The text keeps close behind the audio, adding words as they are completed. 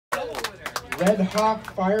Red Hawk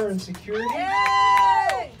Fire and Security,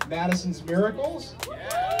 Yay! Madison's Miracles,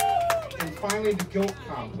 and finally the Guilt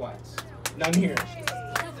Complex. None here.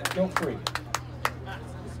 Guilt-free.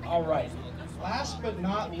 All right. Last but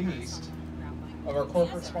not least of our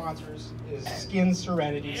corporate sponsors is Skin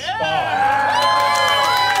Serenity Spa.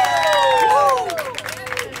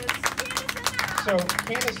 So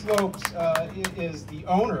Candace Lopes is the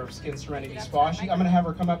owner of Skin Serenity Spa. I'm going to have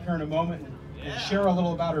her come up here in a moment and share a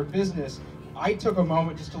little about her business. I took a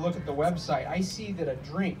moment just to look at the website. I see that a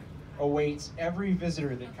drink awaits every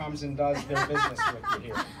visitor that comes and does their business with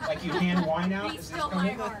you here. Like you hand wine out. Beat still my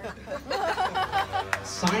heart.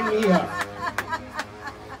 Sign me up.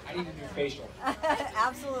 I need to do facial.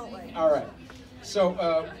 Absolutely. All right.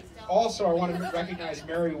 So also I want to recognize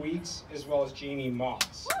Mary Weeks as well as Jamie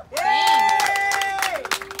Moss.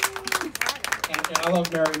 And I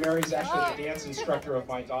love Mary. Mary's actually the dance instructor of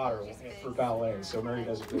my daughter for ballet, so Mary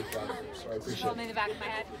does a great job here, so I appreciate Hold me in it. the back of my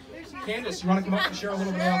head. Candace, you want to come up and share a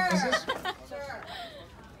little bit about business? Sure.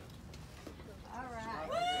 All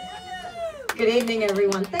right. Good evening,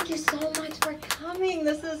 everyone. Thank you so much for coming.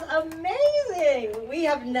 This is amazing. We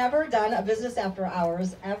have never done a business after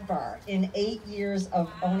hours ever in 8 years of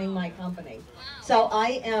owning my company. So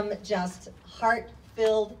I am just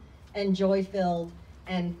heart-filled and joy-filled.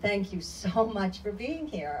 And thank you so much for being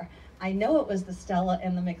here. I know it was the Stella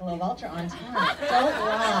and the Michelob Ultra on time. Don't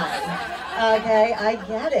lie. Okay, I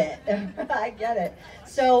get it. I get it.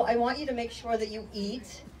 So I want you to make sure that you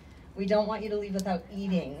eat. We don't want you to leave without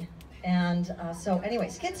eating. And so anyway,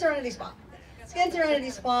 Skin Serenity Spa. Skin Serenity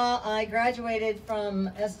Spa, I graduated from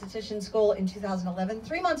esthetician school in 2011.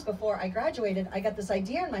 3 months before I graduated, I got this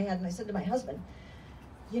idea in my head and I said to my husband,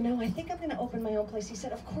 you know, I think I'm going to open my own place. He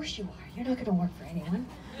said, of course you are. You're not going to work for anyone.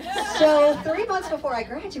 So 3 months before I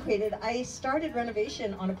graduated, I started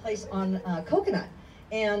renovation on a place on Coconut.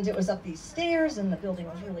 And it was up these stairs, and the building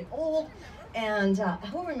was really old. And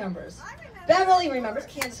who remembers? Beverly remembers.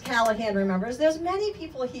 Candace Callahan remembers. There's many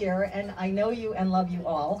people here, and I know you and love you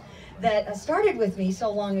all, that started with me so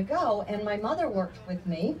long ago. And my mother worked with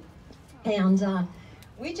me. And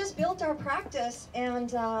we just built our practice,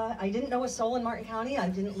 and I didn't know a soul in Martin County. I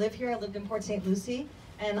didn't live here. I lived in Port St. Lucie,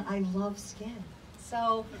 and I love skin.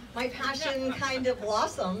 So my passion kind of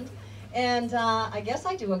blossomed, and I guess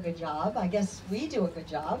I do a good job. I guess we do a good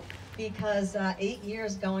job, because 8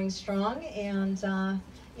 years going strong, and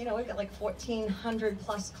you know, we've got like 1,400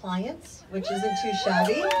 plus clients, which isn't too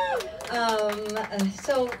shabby.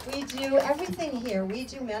 So we do everything here. We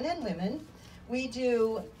do men and women. We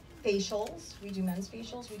do facials, we do men's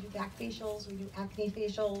facials, we do back facials, we do acne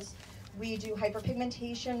facials, we do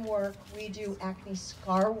hyperpigmentation work, we do acne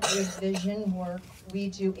scar revision work, we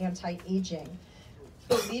do anti-aging.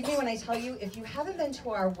 Believe me when I tell you, if you haven't been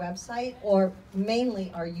to our website, or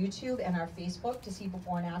mainly our YouTube and our Facebook to see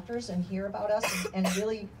before and afters and hear about us and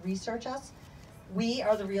really research us, we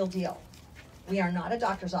are the real deal. We are not a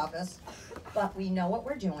doctor's office, but we know what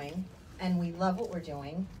we're doing, and we love what we're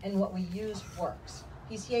doing, and what we use works.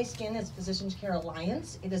 PCA Skin is Physicians Care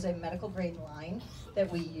Alliance. It is a medical grade line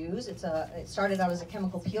that we use. It started out as a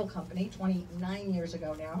chemical peel company 29 years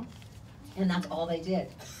ago now, and that's all they did.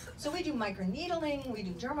 So we do microneedling, we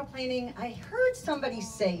do dermaplaning. I heard somebody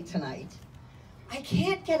say tonight, I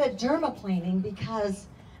can't get a dermaplaning because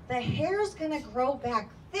the hair's gonna grow back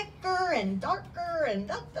thicker and darker and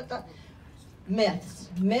da, da, da. Myths,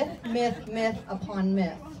 myth, myth, myth upon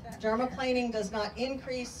myth. Dermaplaning does not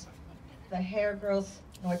increase the hair growth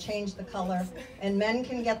nor change the color, and men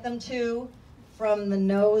can get them too from the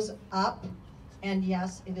nose up, and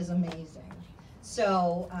yes, it is amazing.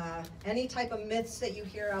 So any type of myths that you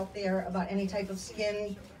hear out there about any type of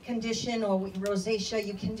skin condition or rosacea,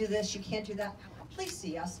 you can do this, you can't do that, please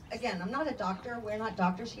see us. Again, I'm not a doctor, we're not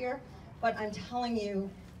doctors here, but I'm telling you,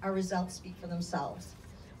 our results speak for themselves.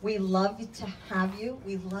 We love to have you,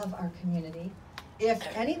 we love our community. If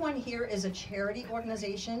anyone here is a charity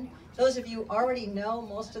organization, those of you already know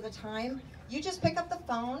most of the time, you just pick up the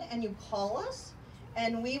phone and you call us,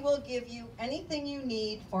 and we will give you anything you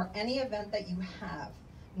need for any event that you have.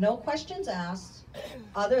 No questions asked,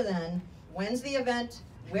 other than when's the event,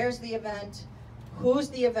 where's the event, who's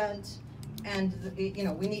the event, and you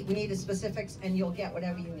know, we need the specifics, and you'll get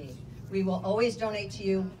whatever you need. We will always donate to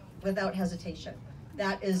you without hesitation.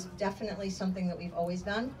 That is definitely something that we've always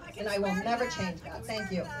done, and I will never change that. Thank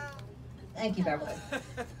you. Thank you, Beverly.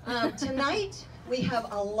 Tonight, we have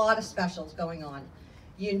a lot of specials going on.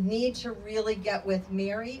 You need to really get with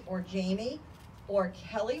Mary or Jamie or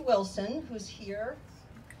Kelly Wilson, who's here.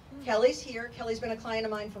 Kelly's here. Kelly's been a client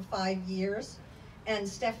of mine for 5 years. And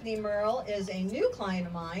Stephanie Merle is a new client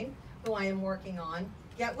of mine who I am working on.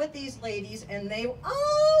 get with these ladies and they,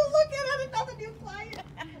 oh, look at it, another new client.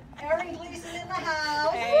 Erin Gleason in the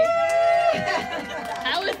house. Hey.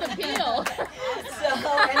 How is the peel? So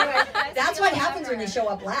anyway, that's what happens when you show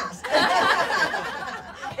up last.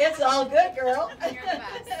 It's all good, girl.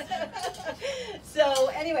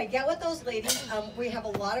 So anyway, get with those ladies. We have a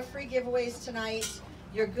lot of free giveaways tonight.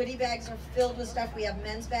 Your goodie bags are filled with stuff. We have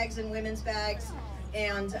men's bags and women's bags.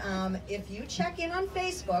 And if you check in on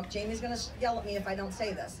Facebook, Jamie's going to yell at me if I don't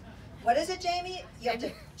say this. What is it, Jamie? You have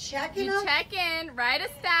to check in. You check in, write a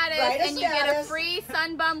status, and you get a free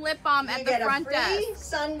Sunbum lip balm at the front desk. You get a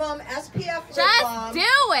free Sunbum SPF lip Just balm. do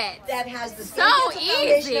it. That has the So Foundation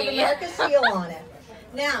of easy. America seal on it.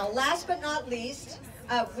 Now, last but not least,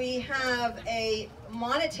 we have a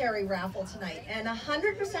monetary raffle tonight, and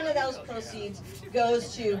 100% of those proceeds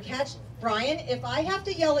goes to catch. Brian, if I have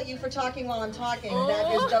to yell at you for talking while I'm talking,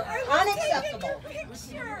 that is unacceptable.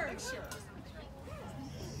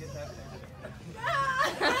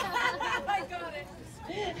 I got it.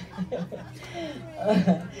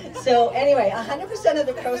 So anyway, 100% of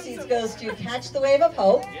the proceeds goes to Catch the Wave of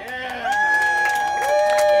Hope.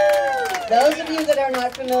 Those of you that are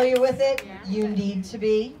not familiar with it, you need to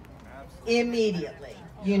be immediately.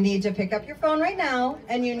 You need to pick up your phone right now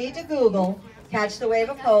and you need to Google Catch the Wave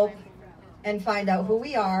of Hope and find out who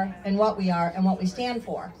we are and what we stand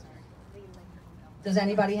for. Does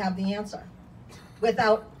anybody have the answer?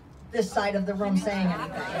 Without this side of the room saying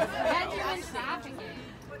anything.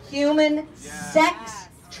 Human sex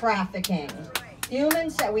trafficking. We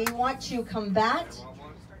want to combat,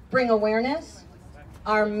 bring awareness.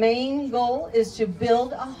 Our main goal is to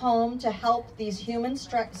build a home to help these human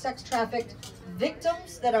sex trafficked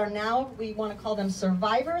victims that are now, we want to call them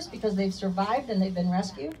survivors because they've survived and they've been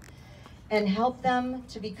rescued, and help them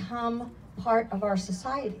to become part of our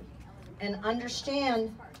society and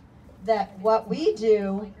understand that what we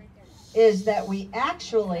do is that we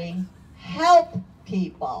actually help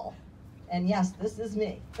people. And yes, this is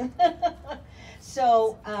me.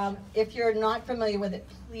 So if you're not familiar with it,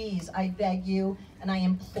 please, I beg you and I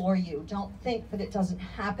implore you, don't think that it doesn't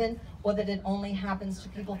happen or that it only happens to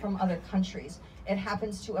people from other countries. It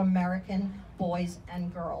happens to American boys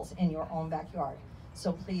and girls in your own backyard.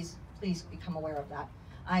 So please, please become aware of that.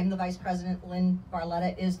 I'm the Vice President. Lynn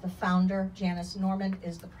Barletta is the founder. Janice Norman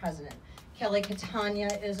is the president. Kelly Catania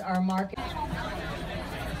is our marketing.